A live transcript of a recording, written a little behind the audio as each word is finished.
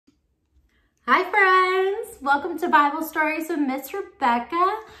Hi friends, welcome to Bible Stories with Miss Rebecca.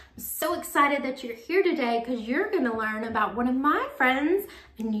 I'm so excited that you're here today because you're going to learn about one of my friends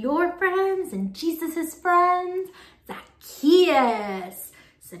and your friends and Jesus's friends, Zacchaeus.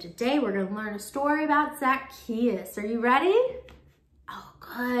 So today we're going to learn a story about Zacchaeus. Are you ready? Oh,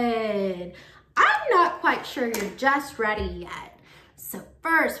 good. I'm not quite sure you're just ready yet. So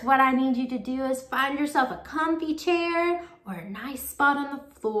first, what I need you to do is find yourself a comfy chair or a nice spot on the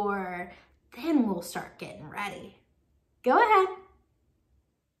floor. Then we'll start getting ready. Go ahead.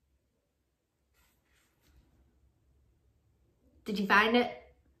 Did you find it?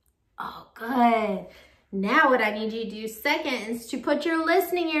 Oh, good. Now what I need you to do second is to put your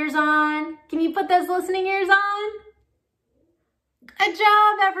listening ears on. Can you put those listening ears on? Good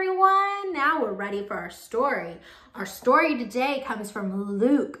job, everyone. Now we're ready for our story. Our story today comes from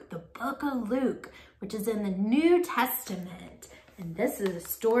Luke, the book of Luke, which is in the New Testament. And this is a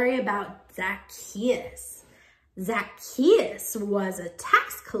story about Zacchaeus. Zacchaeus was a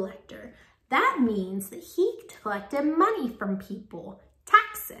tax collector. That means that he collected money from people,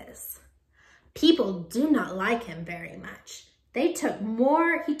 taxes. People do not like him very much. He took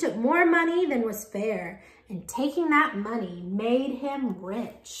more money than was fair, and taking that money made him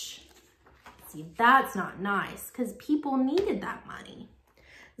rich. See, that's not nice because people needed that money.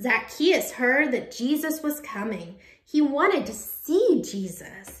 Zacchaeus heard that Jesus was coming. He wanted to see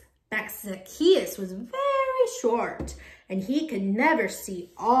Jesus. But Zacchaeus was very short and he could never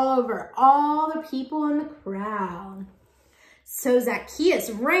see over all the people in the crowd. So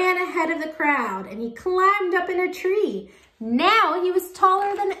Zacchaeus ran ahead of the crowd and he climbed up in a tree. Now he was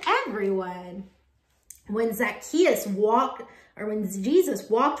taller than everyone. When Jesus walked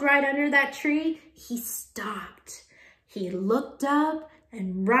right under that tree, he stopped. He looked up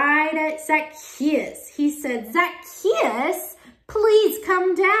and right at Zacchaeus, he said, "Zacchaeus, please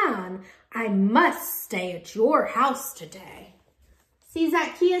come down. I must stay at your house today." See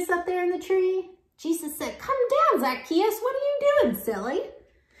Zacchaeus up there in the tree? Jesus said, "Come down, Zacchaeus. What are you doing, silly?"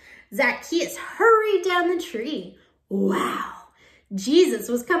 Zacchaeus hurried down the tree. Wow, Jesus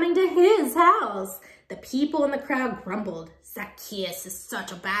was coming to his house. The people in the crowd grumbled, "Zacchaeus is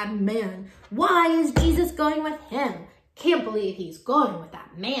such a bad man. Why is Jesus going with him? Can't believe he's going with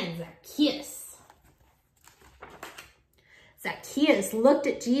that man, Zacchaeus." Zacchaeus looked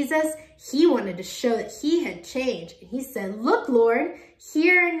at Jesus. He wanted to show that he had changed. He said, "Look, Lord,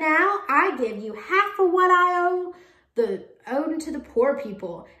 here and now I give you half of what I owe to the poor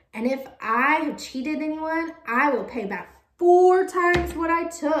people. And if I have cheated anyone, I will pay back 4 times what I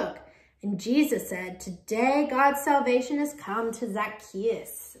took." And Jesus said, "Today God's salvation has come to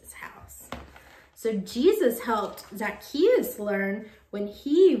Zacchaeus' house." So Jesus helped Zacchaeus learn when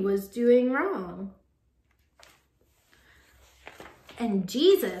he was doing wrong. And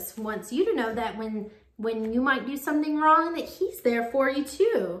Jesus wants you to know that when you might do something wrong, that he's there for you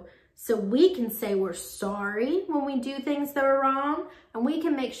too. So we can say we're sorry when we do things that are wrong, and we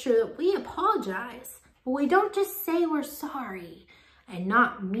can make sure that we apologize. But we don't just say we're sorry and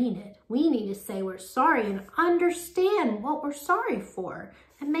not mean it. We need to say we're sorry and understand what we're sorry for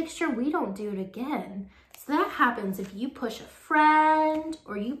and make sure we don't do it again. So that happens if you push a friend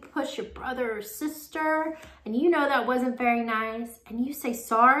or you push your brother or sister and you know that wasn't very nice and you say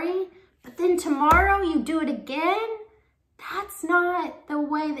sorry, but then tomorrow you do it again. That's not the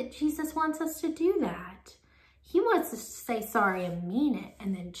way that Jesus wants us to do that. He wants us to say sorry and mean it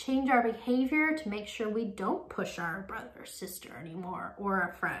and then change our behavior to make sure we don't push our brother or sister anymore or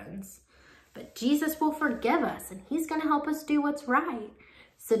our friends. But Jesus will forgive us and he's going to help us do what's right.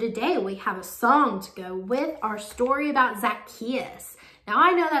 So today we have a song to go with our story about Zacchaeus. Now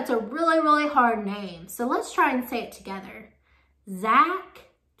I know that's a really, really hard name. So let's try and say it together.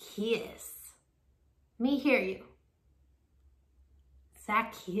 Zacchaeus. Let me hear you.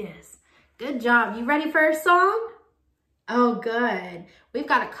 Zacchaeus. Good job. You ready for our song? Oh, good. We've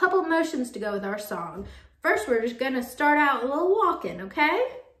got a couple motions to go with our song. First, we're just going to start out a little walking,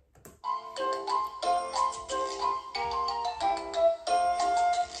 okay?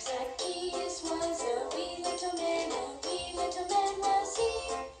 Zacchaeus was a wee little man was he.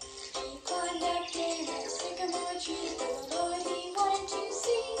 He climbed up in a sycamore tree, for the Lord he wanted to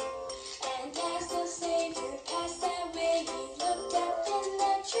see. And as the Savior passed that way, he looked up in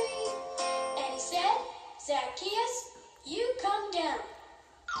the tree. And he said, "Zacchaeus, you come down.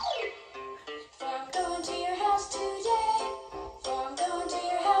 For I'm going to your house today. For I'm going to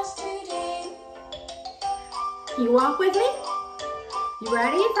your house today." You walk with me? You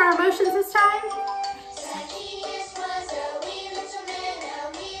ready for our motions this time? Zacchaeus was a wee little man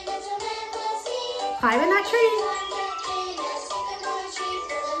was he. Climb in that tree. Climbed up in a sycamore tree,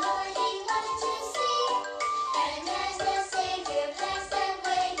 for the Lord he wanted to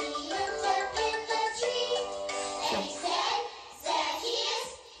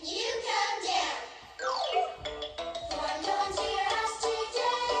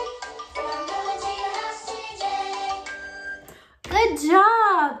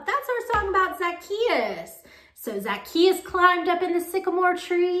Zacchaeus. So Zacchaeus climbed up in the sycamore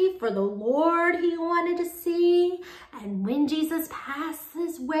tree for the Lord he wanted to see. And when Jesus passed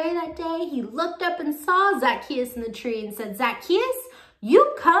his way that day, he looked up and saw Zacchaeus in the tree and said, Zacchaeus,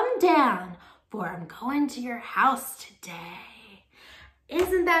 you come down, for I'm going to your house today.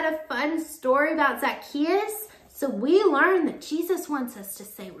 Isn't that a fun story about Zacchaeus? So we learn that Jesus wants us to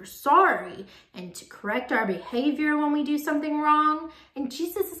say we're sorry and to correct our behavior when we do something wrong. And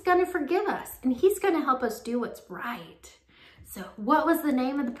Jesus is going to forgive us and he's going to help us do what's right. So what was the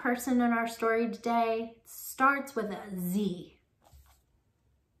name of the person in our story today? It starts with a Z.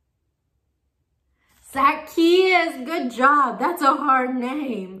 Zacchaeus, good job. That's a hard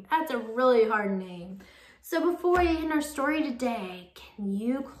name. That's a really hard name. So before we end our story today, can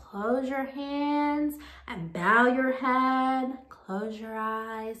you close your hands and bow your head, close your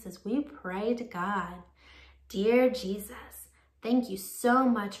eyes as we pray to God. Dear Jesus, thank you so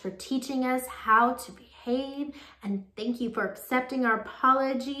much for teaching us how to behave, and thank you for accepting our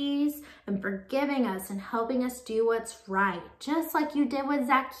apologies and forgiving us and helping us do what's right, just like you did with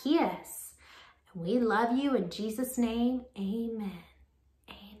Zacchaeus. And we love you in Jesus' name, amen.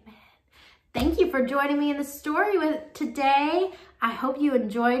 Thank you for joining me in the story today. I hope you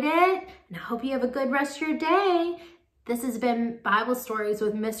enjoyed it, and I hope you have a good rest of your day. This has been Bible Stories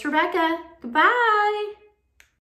with Miss Rebecca. Goodbye.